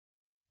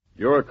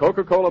Your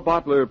Coca-Cola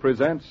bottler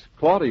presents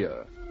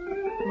Claudia.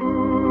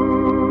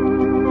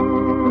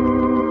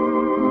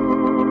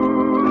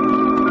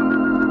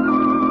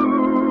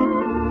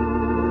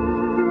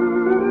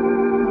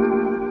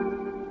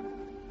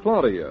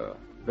 Claudia,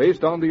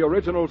 based on the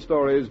original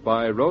stories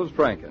by Rose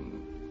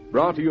Franken.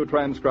 Brought to you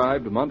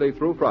transcribed Monday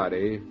through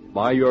Friday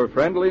by your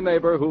friendly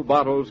neighbor who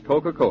bottles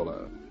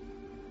Coca-Cola.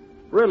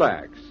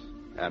 Relax,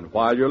 and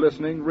while you're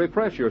listening,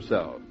 refresh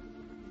yourself.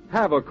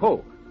 Have a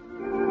Coke.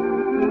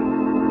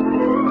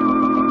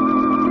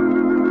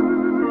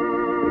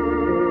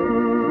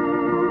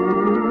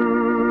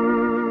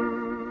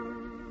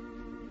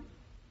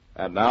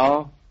 And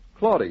now,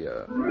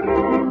 Claudia.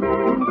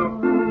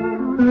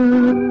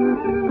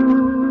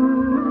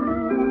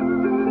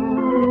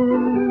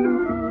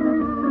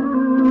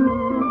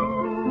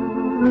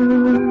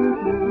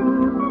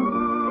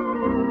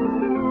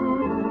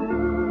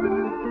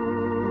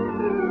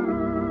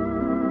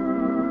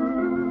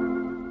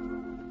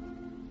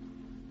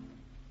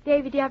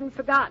 David, you haven't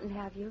forgotten,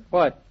 have you?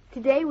 What?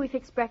 Today we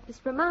fixed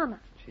breakfast for Mama.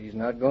 She's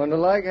not going to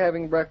like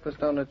having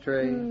breakfast on a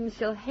tray.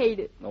 She'll hate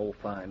it. Oh,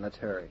 fine. Let's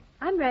hurry.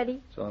 I'm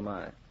ready. So am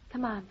I.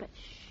 Come on, but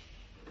shh.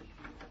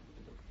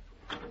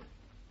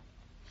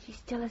 She's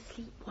still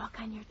asleep. Walk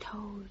on your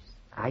toes.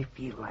 I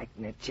feel like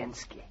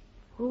Nijinsky.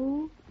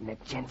 Who?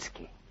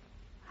 Nijinsky.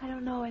 I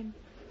don't know him.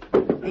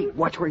 Hey,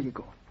 watch where you're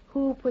going.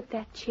 Who put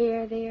that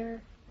chair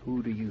there?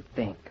 Who do you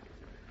think?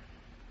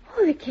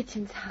 Oh, the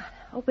kitchen's hot.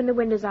 Open the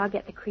windows, I'll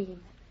get the cream.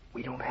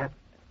 We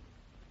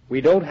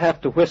don't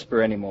have to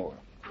whisper anymore.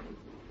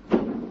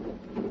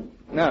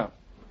 Now,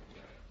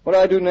 what do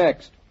I do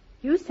next?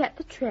 You set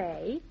the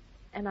tray,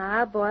 and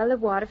I'll boil the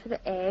water for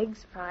the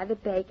eggs, fry the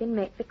bacon,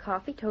 make the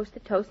coffee, toast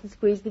the toast, and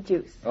squeeze the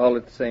juice. All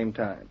at the same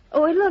time.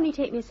 Oh, it'll only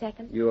take me a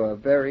second. You're a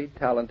very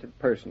talented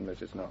person,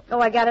 Mrs. Norton.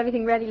 Oh, I got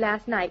everything ready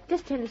last night.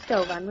 Just turn the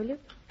stove on, will you?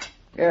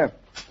 Yeah.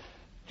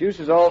 Juice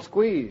is all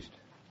squeezed.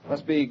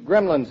 Must be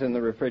gremlins in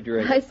the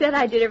refrigerator. I said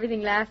I did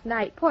everything last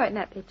night. Pour it in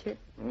that pitcher.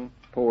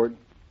 Poured.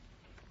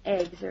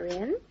 Eggs are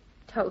in.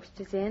 Toast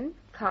is in.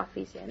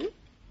 Coffee's in.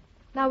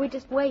 Now we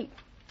just wait.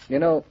 You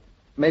know,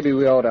 maybe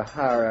we ought to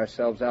hire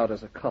ourselves out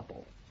as a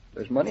couple.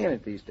 There's money in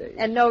it these days.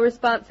 And no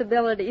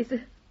responsibilities.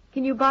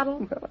 Can you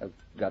bottle? Well, I've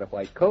got a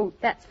white coat.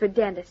 That's for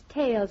dentists.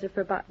 Tails are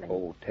for butlers.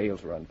 Oh,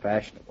 tails are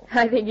unfashionable.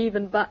 I think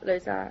even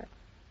butlers are.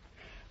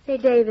 Say,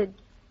 David,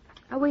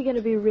 are we going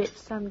to be rich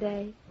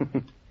someday?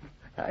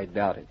 I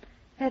doubt it.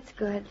 That's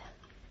good.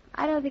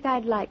 I don't think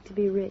I'd like to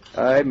be rich.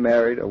 I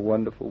married a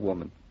wonderful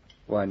woman.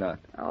 Why not?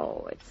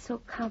 Oh, it's so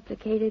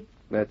complicated.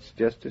 That's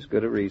just as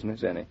good a reason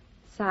as any.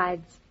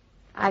 Besides,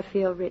 I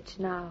feel rich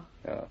now.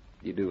 Oh,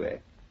 you do, eh?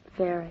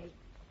 Very.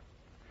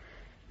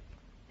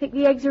 Think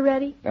the eggs are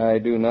ready? I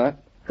do not.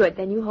 Good,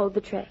 then you hold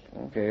the tray.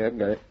 Okay, I've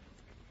got it.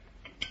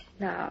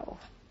 Now,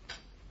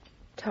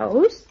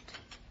 toast,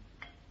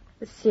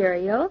 the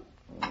cereal,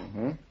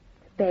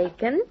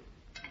 bacon,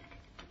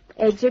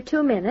 eggs are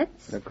 2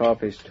 minutes. The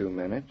coffee's 2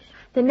 minutes.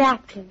 The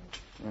napkins.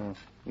 Oh,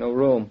 no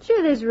room.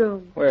 Sure, there's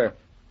room. Where?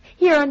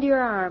 Here, under your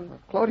arm.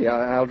 Claudia,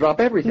 I'll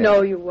drop everything.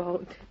 No, you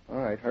won't. All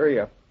right, hurry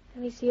up.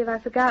 Let me see, have I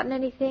forgotten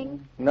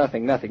anything?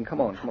 Nothing. Come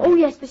on. Oh,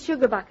 yes, the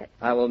sugar bucket.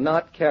 I will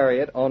not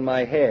carry it on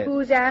my head.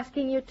 Who's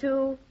asking you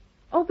to?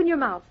 Open your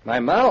mouth. My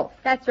mouth?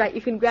 That's right,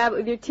 you can grab it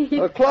with your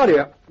teeth.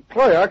 Claudia,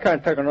 I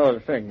can't take another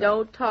thing.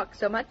 Don't talk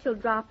so much, you'll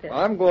drop it.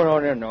 I'm going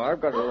on in now.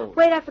 I've got a little...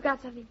 Wait, I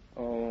forgot something.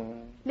 Oh,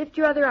 Lift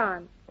your other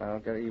arm. I'll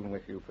get even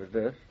with you for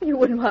this. You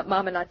wouldn't want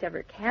Mama not to have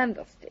her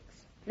candlesticks.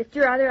 Lift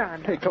your other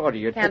arm. Hey,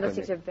 Claudia, you're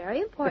Candlesticks are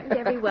very important to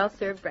every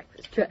well-served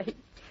breakfast tray.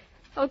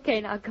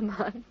 Okay, now come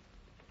on.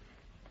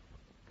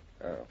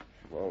 Oh,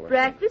 well...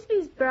 Breakfast,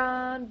 Miss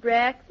Brown.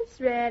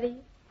 Breakfast ready.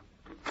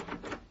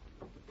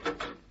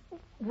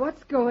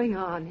 What's going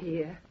on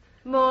here?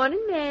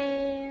 Morning,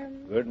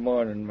 ma'am. Good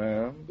morning,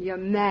 ma'am. You're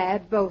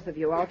mad, both of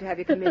you. Ought to have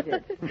you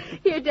committed.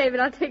 Here, David,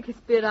 I'll take the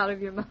spit out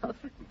of your mouth.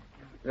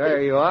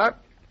 There you are.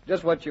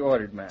 Just what you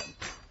ordered, ma'am.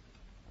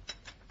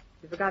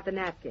 You forgot the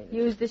napkins.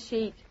 Use the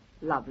sheet.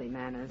 Lovely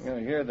manners.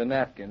 Here are the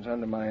napkins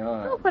under my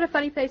arm. Oh, what a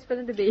funny place for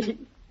them to be.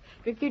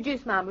 Drink your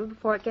juice, Mama,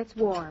 before it gets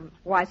warm.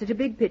 Why such a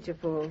big pitcher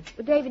full? Well,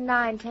 David and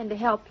I intend to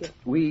help you.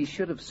 We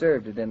should have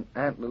served it in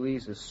Aunt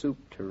Louisa's soup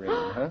tureen,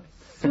 huh?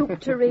 Soup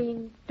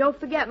tureen. Don't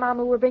forget,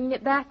 Mama, we're bringing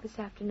it back this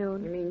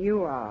afternoon. You mean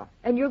you are?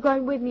 And you're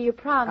going with me, you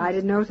promised. I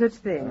did no such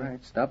thing. All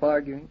right, stop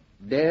arguing.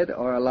 Dead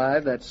or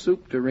alive, that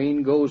soup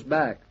tureen goes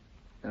back.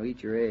 Now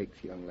eat your eggs,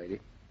 young lady.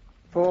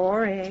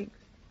 4 eggs.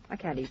 I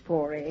can't eat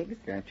 4 eggs.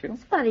 Can't you?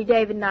 It's funny,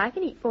 David and I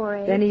can eat 4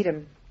 eggs. Then eat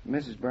 'em.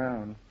 Mrs.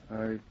 Brown,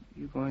 are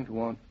you going to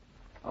want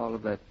all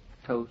of that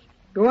toast?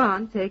 Go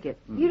on, take it.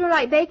 You don't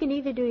like bacon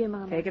either, do you,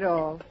 Mama? Take it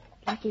all.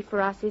 Lucky for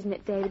us, isn't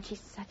it, David?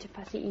 She's such a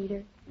fussy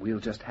eater. We'll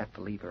just have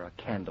to leave her a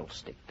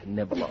candlestick to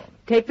nibble on.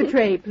 Take the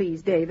tray,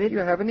 please, David. You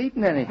haven't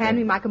eaten anything. Hand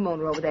me my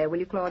kimono over there, will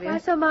you, Claudia? Why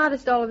so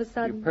modest all of a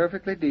sudden? You're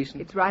perfectly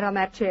decent. It's right on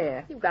that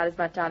chair. You've got as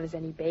much on as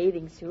any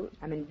bathing suit.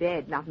 I'm in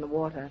bed, not in the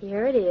water.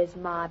 Here it is,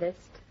 modest.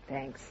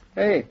 Thanks.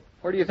 Hey,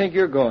 where do you think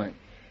you're going?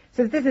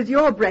 Since this is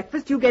your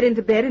breakfast, you get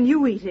into bed and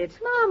you eat it.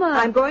 Mama!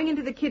 I'm going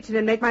into the kitchen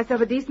and make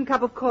myself a decent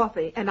cup of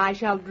coffee, and I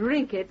shall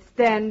drink it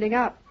standing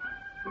up.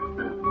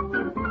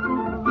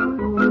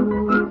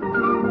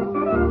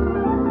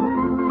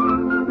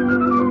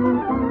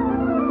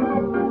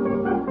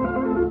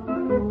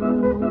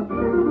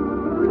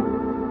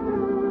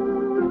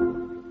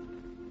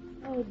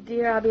 Oh,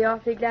 dear, I'll be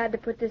awfully glad to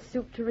put this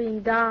soup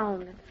tureen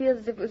down. It feels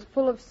as if it was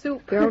full of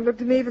soup. Don't look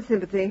to me for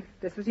sympathy.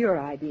 This was your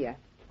idea.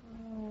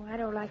 Oh, I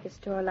don't like a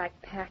store like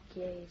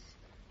Pacquiao's.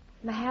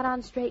 My hat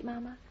on straight,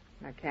 Mama?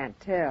 I can't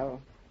tell.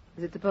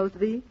 Is it supposed to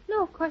be?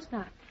 No, of course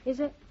not. Is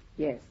it?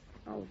 Yes.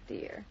 Oh,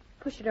 dear.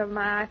 Push it over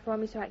my eye for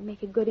me so I can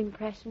make a good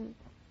impression.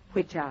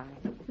 Which eye?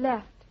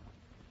 Left.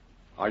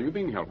 Are you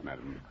being helped,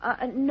 madam?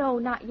 No,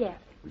 not yet.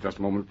 Just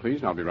a moment, please,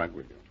 and I'll be right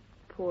with you.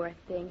 Poor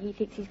thing. He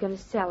thinks he's going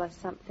to sell us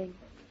something.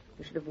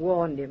 You should have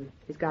warned him.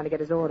 He's going to get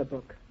his order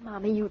book.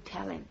 Mommy, you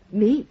tell him.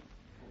 Me?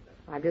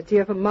 I'm just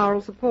here for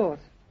moral support.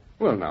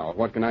 Well, now,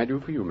 what can I do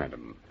for you,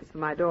 madam? It's for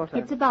my daughter.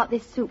 It's about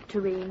this soup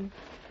tureen.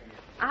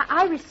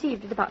 I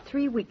received it about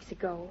 3 weeks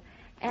ago.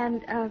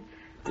 And,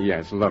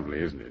 Yes,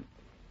 lovely, isn't it?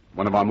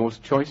 One of our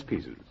most choice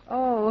pieces.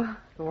 oh,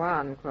 Go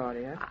on,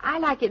 Claudia. I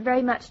like it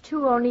very much,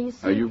 too, only you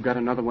see... You've got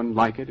another one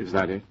like it, is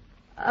that it?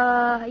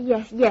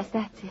 Yes,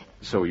 that's it.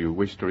 So you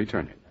wish to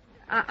return it?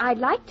 I'd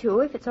like to,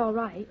 if it's all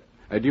right.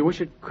 Do you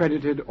wish it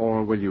credited,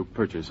 or will you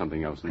purchase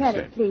something else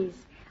Credit, instead? please.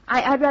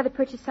 I'd rather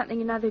purchase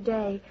something another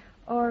day.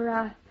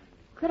 Or,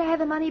 could I have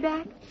the money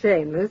back?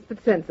 Shameless,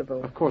 but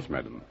sensible. Of course,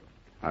 madam.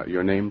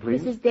 Your name,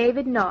 please? This is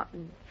David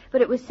Naughton.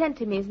 But it was sent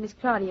to me as Miss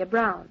Claudia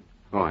Brown.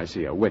 Oh, I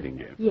see, a wedding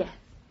gift. Yes.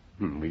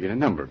 We get a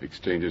number of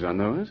exchanges on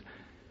those.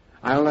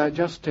 I'll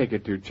just take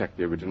it to check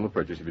the original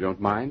purchase, if you don't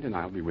mind, and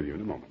I'll be with you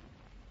in a moment.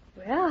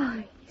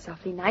 Well, he's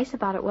awfully nice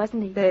about it,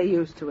 wasn't he? They're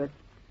used to it.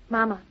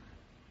 Mama,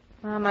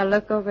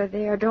 look over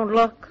there. Don't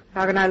look.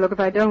 How can I look if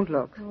I don't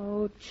look?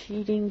 Oh,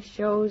 cheating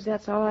shows.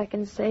 That's all I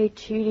can say.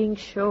 Cheating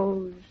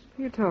shows. What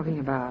are you talking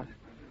about?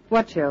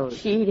 What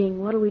shows?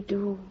 Cheating. What do we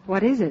do?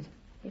 What is it?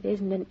 It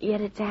isn't an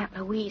it. It's Aunt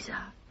Louisa.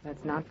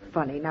 That's not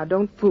funny. Now,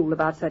 don't fool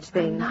about such I'm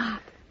things.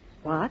 not.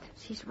 What?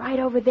 She's right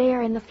over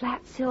there in the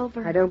flat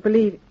silver. I don't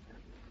believe it.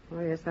 Oh,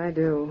 yes, I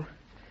do.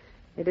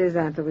 It is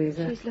Aunt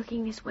Louisa. She's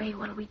looking this way.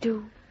 What do we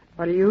do?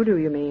 What do,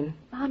 you mean?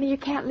 Mommy, you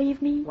can't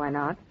leave me. Why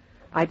not?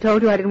 I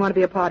told you I didn't want to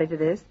be a party to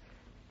this.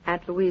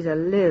 Aunt Louisa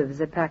lives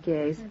at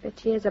Pacquiao's. I bet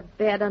she has a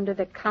bed under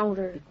the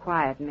counter. Be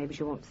quiet, and maybe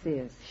she won't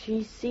see us.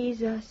 She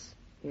sees us.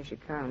 Here she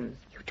comes.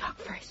 You talk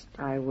first.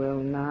 I will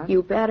not.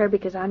 You better,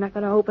 because I'm not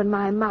going to open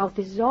my mouth.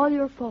 This is all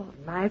your fault.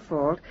 My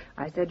fault.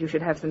 I said you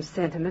should have some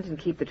sentiment and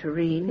keep the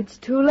tureen. It's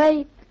too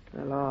late.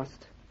 We're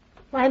lost.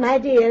 Why, my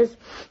dears,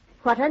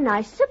 what a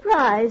nice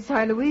surprise.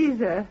 Hi,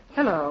 Louisa.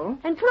 Hello.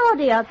 And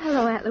Claudia.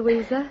 Hello, Aunt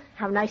Louisa.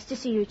 How nice to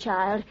see you,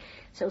 child.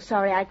 So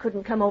sorry I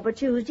couldn't come over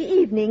Tuesday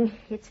evening.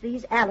 It's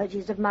these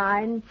allergies of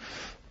mine.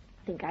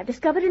 I think I've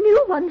discovered a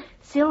new one.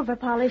 Silver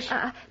polish.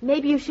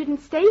 Maybe you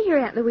shouldn't stay here,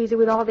 Aunt Louisa,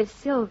 with all this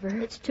silver.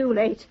 It's too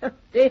late.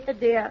 Dear,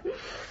 dear.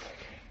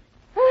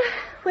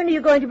 When are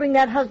you going to bring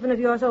that husband of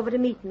yours over to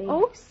meet me?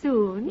 Oh,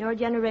 soon. Your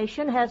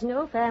generation has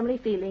no family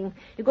feeling.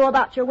 You go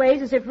about your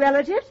ways as if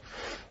relatives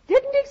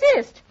didn't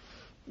exist.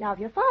 Now, if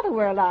your father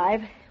were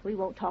alive, we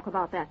won't talk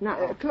about that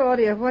now.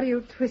 Claudia, what are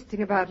you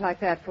twisting about like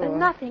that for?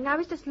 Nothing. I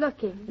was just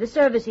looking. The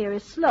service here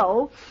is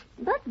slow,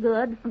 but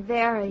good.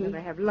 Very. Well,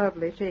 they have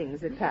lovely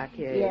things at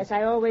Pacquiao's. Yes,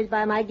 I always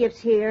buy my gifts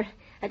here.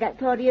 I got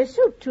Claudia's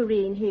soup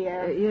tureen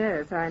here.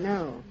 Yes, I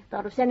know.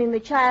 Thought of sending the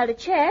child a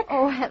check.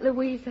 Oh, Aunt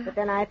Louisa. But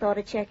then I thought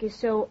a check is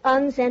so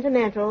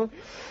unsentimental.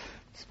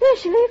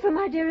 Especially for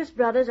my dearest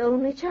brother's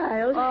only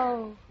child.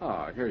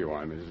 Oh. Here you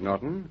are, Mrs.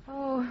 Norton.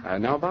 Oh.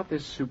 Now about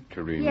this soup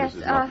tureen, Yes,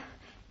 Mrs. Norton.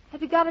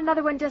 have you got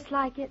another one just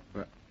like it?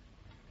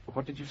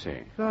 What did you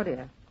say?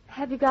 Claudia.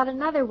 Have you got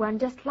another one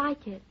just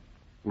like it?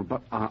 Well,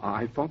 but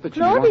I thought that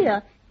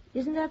Claudia,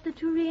 isn't that the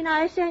tureen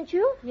I sent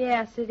you?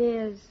 Yes, it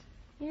is.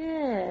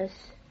 Yes.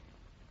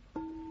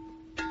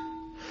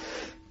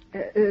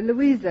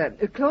 Louisa,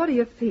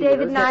 Claudia feels...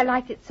 David and I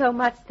liked it so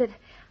much that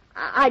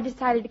I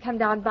decided to come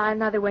down and buy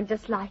another one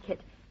just like it.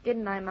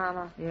 Didn't I,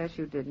 Mama? Yes,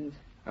 you didn't.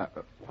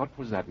 What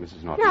was that,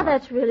 Mrs. Norton? Now,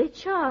 that's really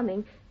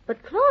charming.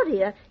 But,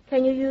 Claudia,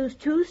 can you use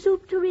 2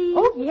 soup tureens?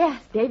 Oh,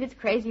 yes. David's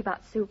crazy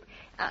about soup.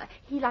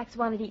 He likes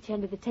one at each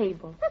end of the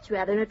table. That's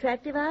rather an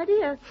attractive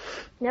idea.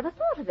 Never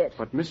thought of it.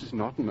 But, Mrs.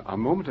 Norton, a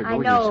moment ago I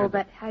you know, said...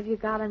 but have you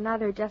got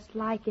another just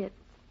like it?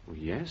 Well,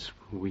 yes,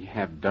 we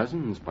have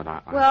dozens, but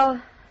I... Well,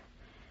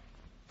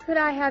 could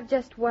I have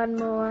just one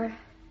more?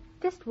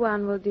 Just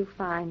one will do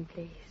fine,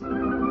 please.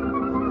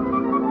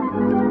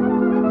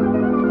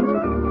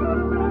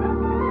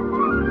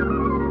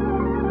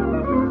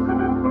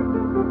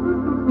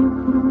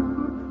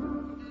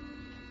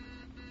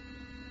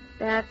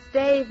 That's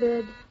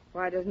David.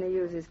 Why doesn't he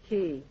use his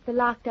key? The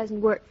lock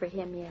doesn't work for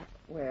him yet.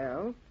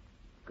 Well,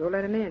 go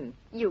let him in.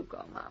 You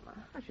go, Mama.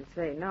 I should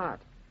say not.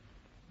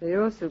 They're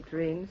your soup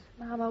tureens.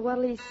 Mama,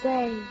 what'll he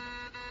say?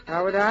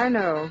 How would I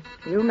know?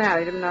 You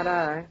married him, not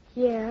I.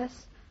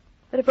 Yes,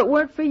 but if it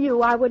weren't for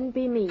you, I wouldn't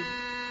be me.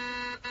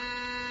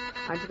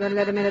 Aren't you going to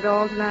let him in at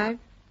all tonight?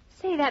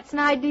 Say, that's an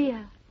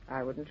idea.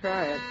 I wouldn't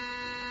try it.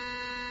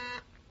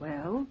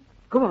 Well,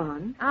 go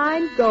on.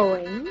 I'm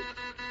going.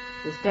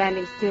 You're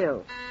standing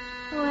still.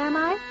 Oh, am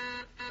I?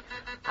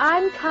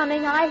 I'm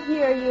coming. I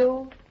hear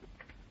you.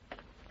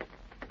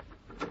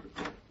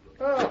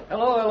 Oh,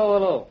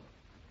 hello.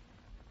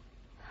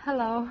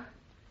 Hello.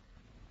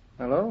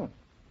 Hello.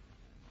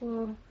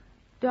 Well,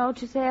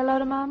 don't you say hello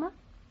to Mama?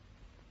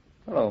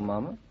 Hello,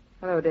 Mama.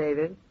 Hello,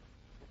 David.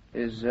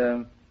 Is,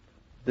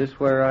 this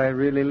where I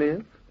really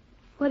live?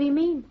 What do you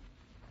mean?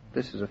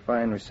 This is a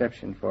fine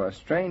reception for a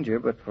stranger,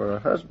 but for a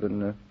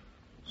husband,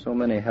 so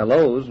many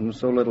hellos and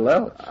so little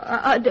else.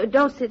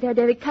 Don't sit there,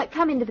 David.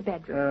 Come into the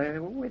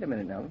bedroom. Wait a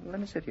minute now. Let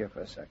me sit here for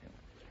a second.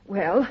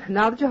 Well,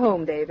 now that you're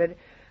home, David,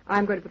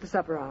 I'm going to put the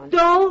supper on.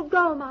 Don't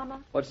go,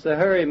 Mama. What's the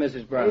hurry,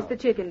 Mrs. Brown? Here's the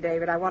chicken,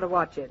 David. I want to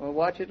watch it. Well,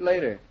 watch it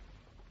later.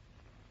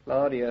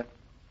 Claudia.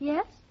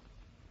 Yes?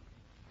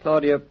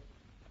 Claudia,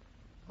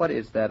 what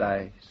is that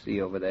I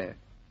see over there?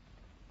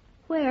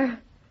 Where?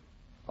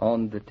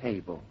 On the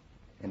table,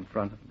 in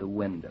front of the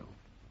window.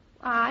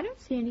 I don't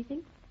see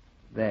anything.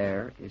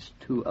 There is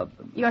 2 of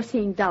them. You're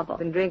seeing double.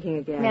 Been drinking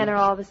again. Men are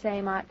all the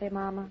same, aren't they,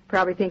 Mama?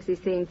 Probably thinks he's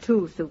seeing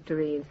 2 soup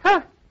tureens.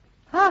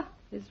 Huh,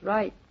 is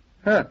right.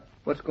 Huh?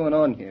 What's going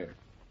on here?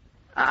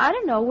 I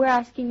don't know. We're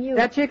asking you.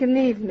 That chicken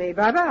needs me.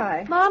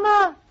 Bye-bye.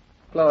 Mama!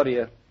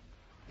 Claudia,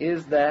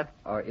 is that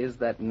or is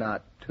that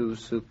not 2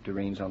 soup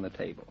tureens on the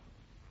table?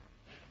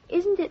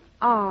 Isn't it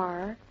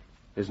are?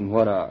 Isn't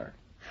what are?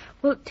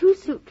 Well, 2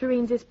 soup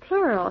tureens is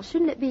plural.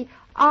 Shouldn't it be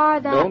are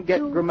that Don't get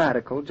 2?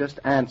 grammatical. Just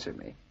answer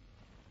me.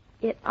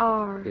 It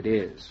are. It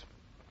is.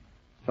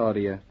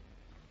 Claudia,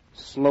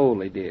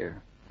 slowly,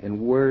 dear, in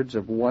words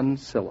of 1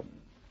 syllable.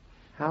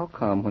 How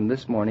come when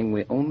this morning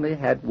we only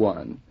had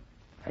 1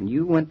 and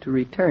you went to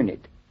return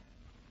it,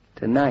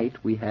 tonight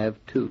we have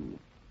 2?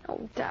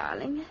 Oh,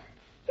 darling.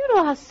 You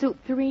know how soup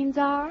tureens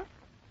are.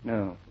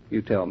 No,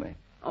 you tell me.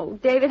 Oh,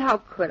 David, how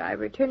could I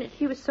return it?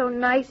 She was so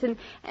nice,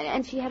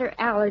 and she had her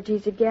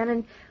allergies again,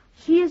 and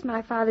she is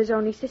my father's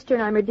only sister,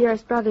 and I'm her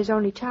dearest brother's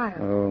only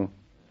child. Oh,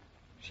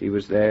 she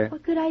was there?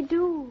 What could I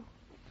do?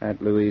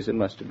 Aunt Louisa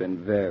must have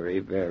been very,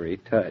 very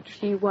touched.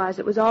 She was.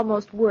 It was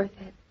almost worth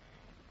it.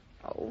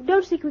 Oh,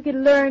 don't you think we could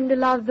learn to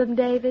love them,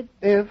 David?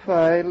 If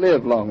I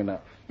live long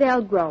enough.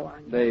 They'll grow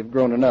on you. They've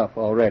grown enough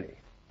already.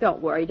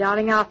 Don't worry,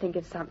 darling. I'll think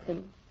of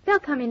something. They'll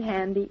come in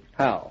handy.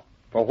 How?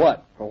 For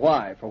what? For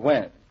why? For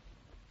when?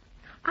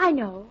 I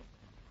know.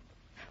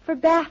 For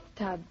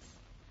bathtubs.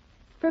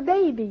 For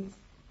babies.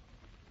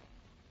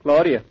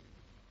 Claudia.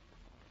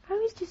 I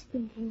was just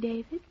thinking,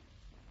 David.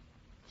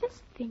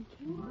 Just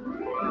thinking.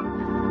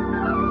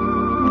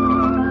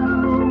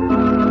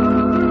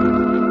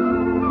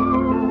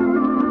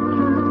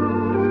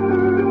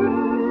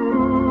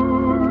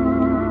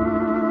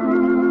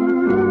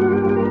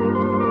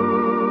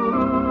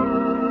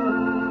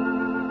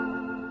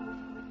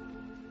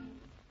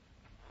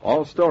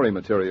 All story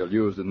material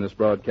used in this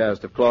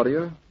broadcast of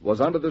Claudia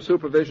was under the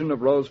supervision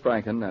of Rose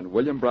Franken and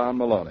William Brown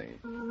Maloney.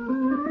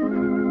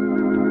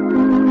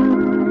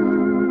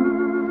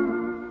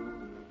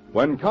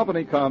 When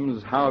company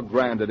comes, how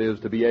grand it is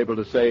to be able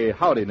to say,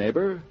 "Howdy,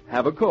 neighbor,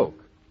 have a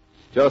Coke."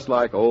 Just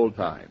like old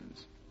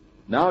times.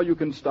 Now you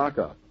can stock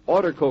up,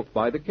 order Coke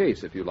by the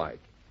case if you like,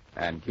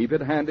 and keep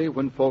it handy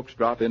when folks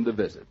drop in to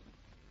visit.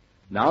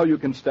 Now you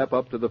can step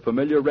up to the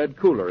familiar red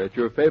cooler at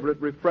your favorite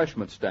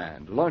refreshment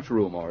stand,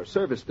 lunchroom, or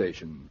service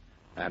station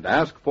and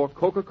ask for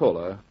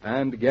Coca-Cola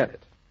and get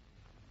it.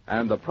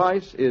 And the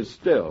price is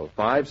still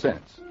 5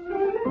 cents.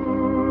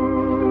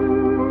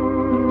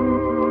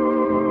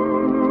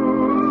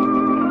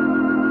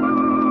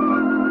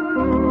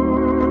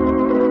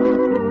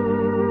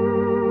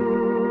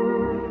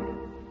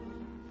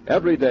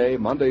 Every day,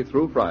 Monday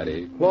through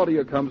Friday,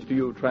 Claudia comes to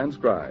you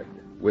transcribed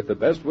with the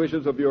best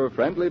wishes of your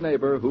friendly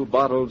neighbor who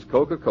bottles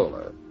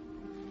Coca-Cola.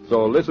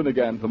 So listen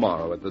again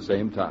tomorrow at the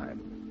same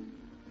time.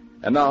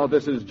 And now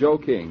this is Joe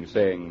King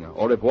saying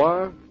au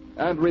revoir,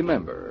 and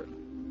remember,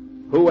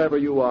 whoever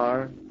you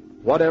are,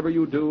 whatever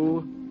you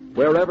do,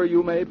 wherever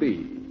you may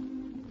be,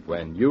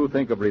 when you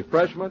think of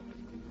refreshment,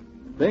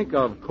 think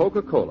of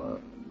Coca-Cola.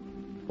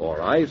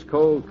 For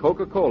ice-cold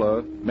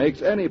Coca-Cola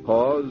makes any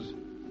pause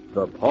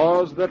the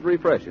pause that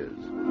refreshes.